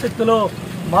కార్పొరేట్ శక్తులు,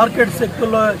 మార్కెట్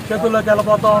శక్తుల్లో చేతుల్లోకి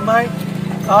వెళ్ళిపోతూ ఉన్నాయి.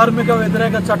 కార్మిక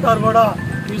వ్యతిరేక చట్టాలు కూడా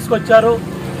తీసుకొచ్చారు.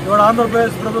 ఇవాళ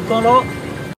ఆంధ్రప్రదేశ్ ప్రభుత్వంలో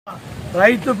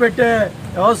రైతు పెట్టే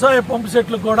వ్యవసాయ పంపు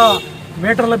సెట్లకు కూడా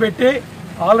మీటర్లు పెట్టి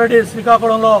ఆల్రెడీ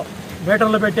శ్రీకాకుళంలో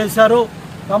మీటర్లు పెట్టేశారు.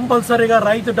 కంపల్సరీగా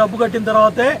రైతు డబ్బు కట్టిన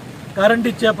తర్వాతే కరెంట్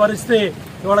ఇచ్చే పరిస్థితి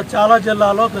ఇవాళ చాలా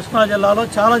జిల్లాలో, కృష్ణా జిల్లాలో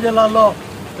చాలా జిల్లాల్లో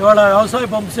ఇవాళ వ్యవసాయ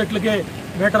పంపు సెట్లకి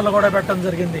మీటర్లు కూడా పెట్టడం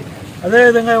జరిగింది.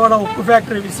 అదేవిధంగా ఇవాళ ఉక్కు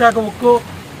ఫ్యాక్టరీ, విశాఖ ఉక్కు,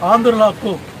 ఆంధ్రుల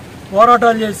హక్కు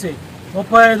పోరాటాలు చేసి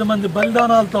 35 మంది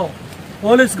బలిదానాలతో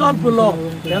పోలీస్ కాల్పుల్లో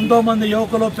ఎంతోమంది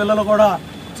యువకులు, పిల్లలు కూడా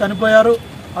చనిపోయారు.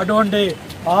 అటువంటి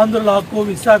ఆంధ్రుల హక్కు,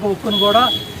 విశాఖ ఉక్కును కూడా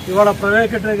ఇవాళ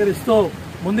ప్రైవేటీకరిస్తూ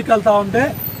ముందుకెళ్తా ఉంటే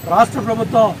రాష్ట్ర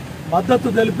ప్రభుత్వం మద్దతు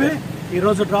తెలిపి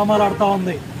ఈరోజు డ్రామాలు ఆడుతూ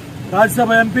ఉంది.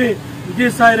 రాజ్యసభ ఎంపీ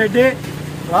విజయసాయి రెడ్డి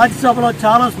రాజ్యసభలో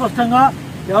చాలా స్పష్టంగా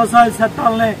వ్యవసాయ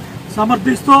చట్టాలని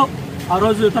సమర్థిస్తూ ఆ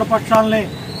రోజు ఇతర పక్షాలని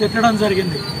తిట్టడం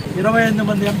జరిగింది. 28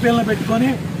 మంది ఎంపీలను పెట్టుకొని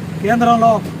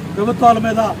కేంద్రంలో ప్రభుత్వాల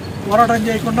మీద పోరాటం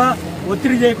చేయకుండా,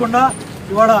 ఒత్తిడి చేయకుండా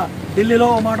ఇవాళ ఢిల్లీలో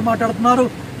ఓ మాట మాట్లాడుతున్నారు,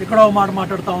 ఇక్కడ ఓ మాట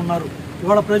మాట్లాడుతూ ఉన్నారు.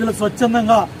 ఇవాళ ప్రజలు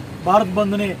స్వచ్ఛందంగా భారత్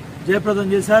బంద్ని జయప్రదం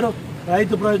చేశారు.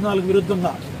 రైతు ప్రయోజనాలకు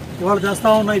విరుద్ధంగా ఇవాళ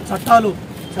చేస్తూ ఉన్న ఈ చట్టాలు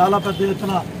చాలా పెద్ద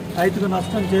ఎత్తున రైతుకు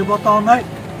నష్టం చేయబోతూ ఉన్నాయి.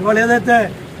 ఇవాళ ఏదైతే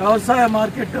వ్యవసాయ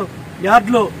మార్కెట్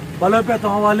యార్డులు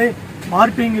బలోపేతం అవ్వాలి,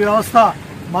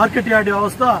 మార్కెట్ యార్డ్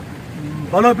వ్యవస్థ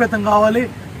బలోపేతం కావాలి,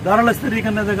 ధరల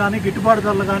స్థిరీకరణ కానీ, గిట్టుబాటు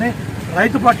ధరలు కానీ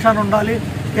రైతు పక్షాన ఉండాలి,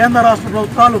 కేంద్ర రాష్ట్ర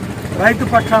ప్రభుత్వాలు రైతు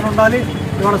పక్షాన ఉండాలి.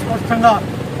 ఇవాళ స్పష్టంగా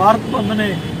భారత్ బంద్ని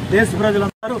దేశ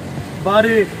ప్రజలందరూ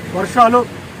భారీ వర్షాలు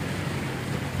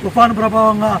తుఫాను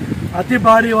ప్రభావంగా అతి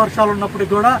భారీ వర్షాలు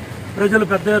ఉన్నప్పటికీ కూడా ప్రజలు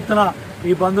పెద్ద ఎత్తున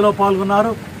ఈ బంద్లో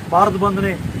పాల్గొన్నారు. భారత్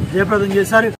బంద్ని జయప్రదం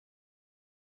చేశారు.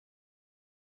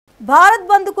 భారత్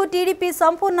బంద్కు టీడీపీ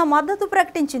సంపూర్ణ మద్దతు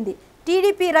ప్రకటించింది.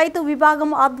 టీడీపీ రైతు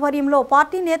విభాగం ఆధ్వర్యంలో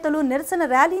పార్టీ నేతలు నిరసన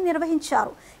ర్యాలీ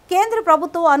నిర్వహించారు. కేంద్ర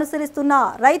ప్రభుత్వం అనుసరిస్తున్న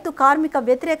రైతు కార్మిక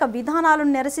వ్యతిరేక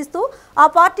విధానాలను నిరసిస్తూ ఆ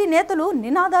పార్టీ నేతలు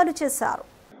నినాదాలు చేశారు.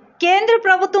 కేంద్ర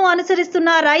ప్రభుత్వం అనుసరిస్తున్న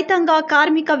రైతాంగ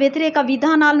కార్మిక వ్యతిరేక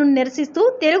విధానాలను నిరసిస్తూ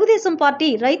తెలుగుదేశం పార్టీ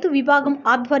రైతు విభాగం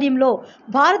ఆధ్వర్యంలో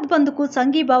భారత్ బంద్కు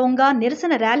సంఘీభావంగా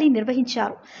నిరసన ర్యాలీ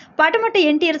నిర్వహించారు. పటమట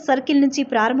ఎన్టీఆర్ సర్కిల్ నుంచి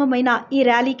ప్రారంభమైన ఈ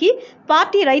ర్యాలీకి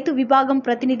పార్టీ రైతు విభాగం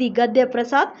ప్రతినిధి గద్దె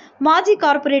ప్రసాద్, మాజీ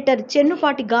కార్పొరేటర్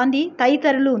చెన్నుపాటి గాంధీ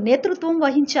తదితరులు నేతృత్వం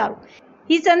వహించారు.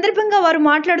 ఈ సందర్భంగా వారు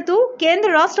మాట్లాడుతూ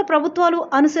కేంద్ర రాష్ట్ర ప్రభుత్వాలు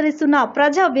అనుసరిస్తున్న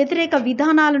ప్రజా వ్యతిరేక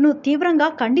విధానాలను తీవ్రంగా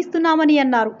ఖండిస్తున్నామని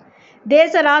అన్నారు.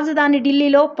 దేశ రాజధాని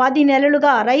ఢిల్లీలో 10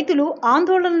 నెలలుగా రైతులు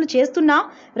ఆందోళనలు చేస్తున్నా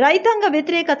రైతాంగ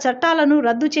వ్యతిరేక చట్టాలను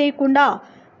రద్దు చేయకుండా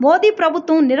మోదీ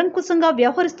ప్రభుత్వం నిరంకుశంగా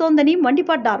వ్యవహరిస్తోందని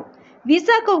మండిపడ్డారు.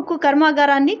 విశాఖ ఉక్కు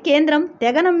కర్మాగారాన్ని కేంద్రం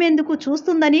తెగనమ్మేందుకు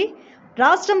చూస్తుందని,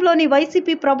 రాష్ట్రంలోని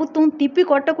వైసీపీ ప్రభుత్వం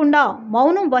తిప్పికొట్టకుండా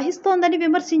మౌనం వహిస్తోందని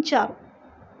విమర్శించారు.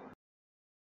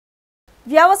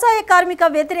 వ్యవసాయ కార్మిక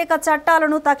వ్యతిరేక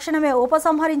చట్టాలను తక్షణమే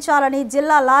ఉపసంహరించాలని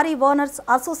జిల్లా లారీ ఓనర్స్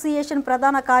అసోసియేషన్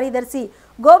ప్రధాన కార్యదర్శి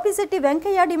గోపిశెట్టి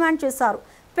వెంకయ్య డిమాండ్ చేశారు.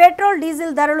 పెట్రోల్,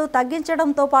 డీజిల్ ధరలు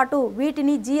తగ్గించడంతో పాటు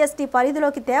వీటిని జీఎస్టీ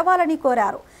పరిధిలోకి తేవాలని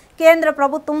కోరారు. కేంద్ర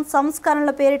ప్రభుత్వం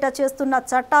సంస్కరణల పేరిట చేస్తున్న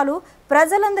చట్టాలు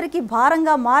ప్రజలందరికీ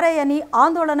భారంగా మారాయని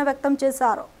ఆందోళన వ్యక్తం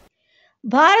చేశారు.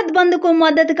 భారత్ బంద్కు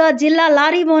మద్దతుగా జిల్లా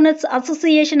లారీ ఓనర్స్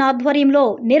అసోసియేషన్ ఆధ్వర్యంలో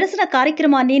నిరసన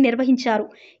కార్యక్రమాన్ని నిర్వహించారు.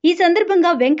 ఈ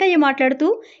సందర్భంగా వెంకయ్య మాట్లాడుతూ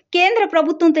కేంద్ర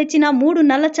ప్రభుత్వం తెచ్చిన 3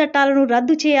 నల్ల చట్టాలను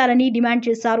రద్దు చేయాలని డిమాండ్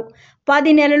చేశారు.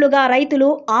 10 నెలలుగా రైతులు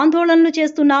ఆందోళనలు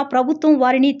చేస్తున్నా ప్రభుత్వం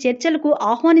వారిని చర్చలకు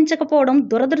ఆహ్వానించకపోవడం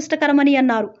దురదృష్టకరమని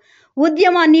అన్నారు.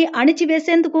 ఉద్యమాన్ని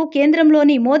అణిచివేసేందుకు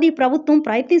కేంద్రంలోని మోదీ ప్రభుత్వం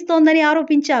ప్రయత్నిస్తోందని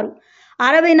ఆరోపించారు.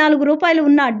 64 రూపాయలు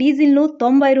ఉన్న డీజిల్ను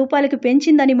 90 రూపాయలకు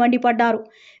పెంచిందని మండిపడ్డారు.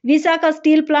 విశాఖ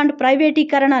స్టీల్ ప్లాంట్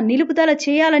ప్రైవేటీకరణ నిలుపుదల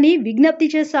చేయాలని విజ్ఞప్తి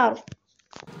చేశారు.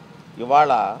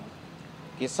 ఇవాళ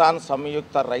కిసాన్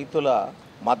సంయుక్త రైతుల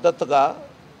మద్దతుగా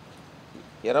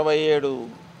 27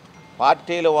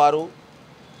 పార్టీల వారు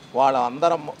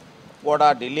వాళ్ళందరం కూడా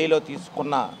ఢిల్లీలో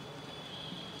తీసుకున్న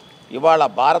ఇవాళ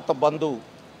భారత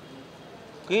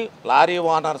బంధుకి లారీ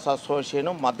ఓనర్స్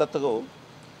అసోసియేషన్ మద్దతు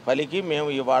పలికి మేము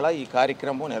ఇవాళ ఈ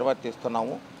కార్యక్రమం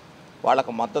నిర్వర్తిస్తున్నాము.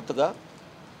 వాళ్ళకు మద్దతుగా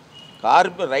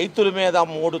రైతుల మీద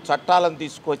 3 చట్టాలను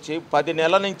తీసుకొచ్చి 10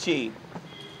 నెలల నుంచి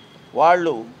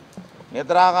వాళ్ళు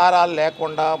నిద్రాగారాలు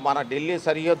లేకుండా మన ఢిల్లీ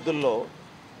సరిహద్దుల్లో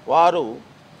వారు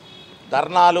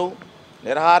ధర్నాలు,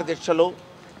 నిరాహార దీక్షలు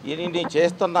ఇన్ని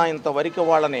చేస్తున్నా ఇంతవరకు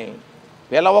వాళ్ళని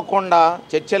పిలవకుండా,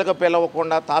 చర్చలకు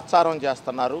పిలవకుండా తాత్సారం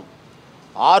చేస్తున్నారు.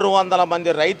 600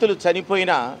 మంది రైతులు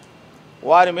చనిపోయినా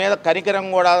వారి మీద కనికరం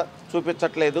కూడా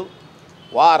చూపించట్లేదు.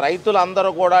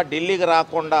 రైతులందరూ కూడా ఢిల్లీకి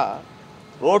రాకుండా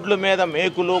రోడ్ల మీద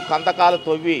మేకులు, కందకాలు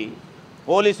తవ్వి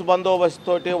పోలీసు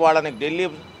బందోబస్తుతోటి వాళ్ళని ఢిల్లీ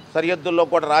సరిహద్దుల్లో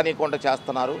కూడా రానికుండా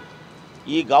చేస్తున్నారు.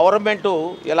 ఈ గవర్నమెంటు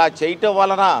ఇలా చేయటం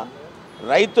వలన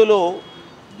రైతులు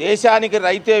దేశానికి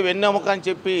రైతే వెన్నెముక అని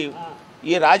చెప్పి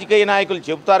ఈ రాజకీయ నాయకులు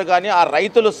చెబుతారు, కానీ ఆ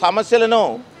రైతుల సమస్యలను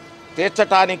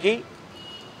తీర్చటానికి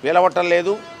పిలవటం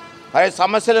లేదు,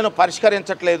 సమస్యలను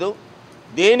పరిష్కరించట్లేదు.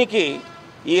 దేనికి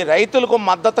ఈ రైతులకు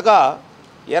మద్దతుగా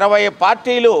 20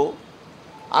 పార్టీలు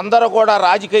అందరూ కూడా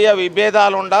రాజకీయ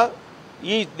విభేదాలుండా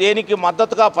దేనికి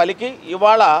మద్దతుగా పలికి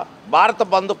ఇవాళ భారత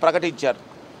బంద్ ప్రకటించారు.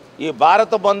 ఈ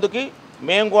భారత బంద్కి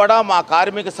మేము కూడా మా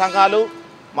కార్మిక సంఘాలు,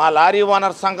 మా లారీ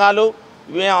ఓనర్ సంఘాలు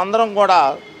మేమందరం కూడా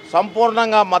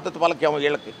సంపూర్ణంగా మద్దతు పలికాము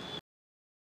వీళ్ళకి.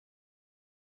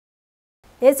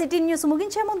 ఏసీటీ న్యూస్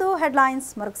ముగించే ముందు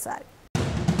హెడ్లైన్స్ మరొకసారి.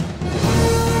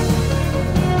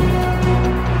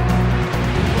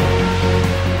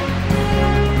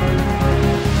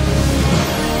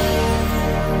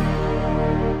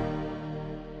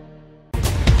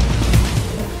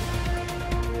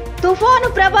 తుఫాను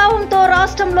ప్రభావంతో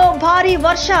రాష్ట్రంలో భారీ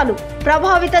వర్షాలు,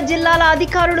 ప్రభావిత జిల్లాల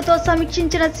అధికారులతో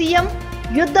సమీక్షించిన సీఎం,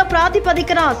 యుద్ధ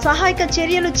ప్రాతిపదికన సహాయక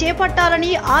చర్యలు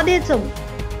చేపట్టాలని ఆదేశం.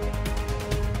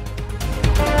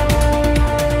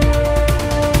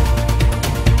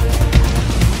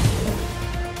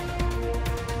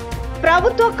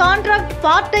 ప్రభుత్వ కాంట్రాక్ట్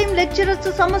పార్ట్ టైం లెక్చరర్స్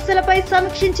సమస్యలపై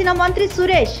సమీక్షించిన మంత్రి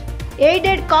సురేష్,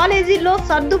 ఎయిడెడ్ కాలేజీల్లో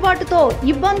సర్దుబాటుతో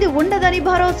ఇబ్బంది ఉండదని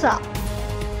భరోసా.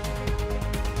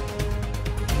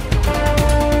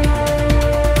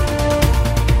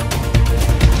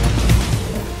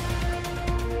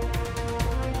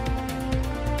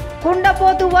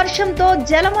 కుండపోతు వర్షంతో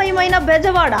జలమయమైన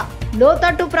బెజవాడ,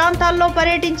 లోతట్టు ప్రాంతాల్లో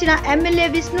పర్యటించిన ఎమ్మెల్యే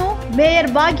విష్ణు,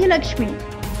 మేయర్ భాగ్యలక్ష్మి.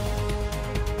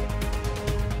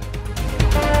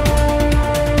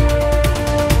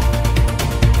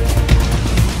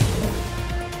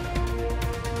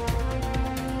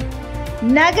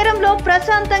 నగరంలో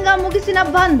ప్రశాంతంగా ముగిసిన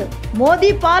బంద్.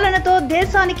 మోదీ పాలనతో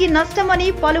దేశానికి నష్టమని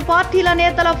పలు పార్టీల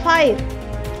నేతల ఫైర్.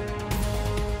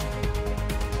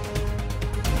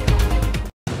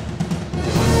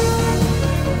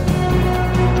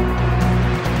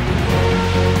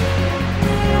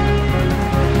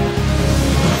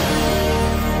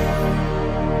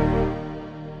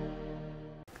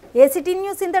 ఏసీటీ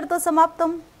న్యూస్ ఇంతటితో సమాప్తం.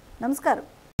 నమస్కారం.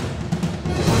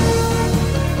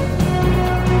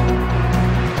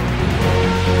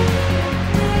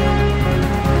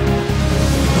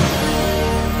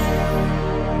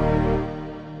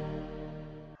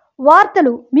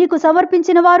 వార్తలు మీకు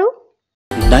సమర్పించిన వారు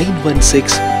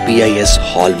 916 PIS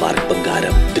హాల్మార్క్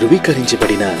బంగారం,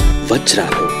 ధృవీకరించబడిన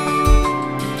వజ్రాలు,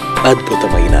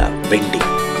 అద్భుతమైన వెండి.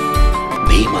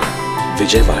 భీమా,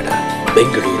 విజయవాడ,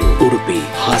 బెంగళూరు, ఉడుపి,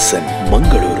 హాసన్,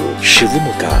 మంగళూరు,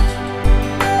 శివమొగ్గ.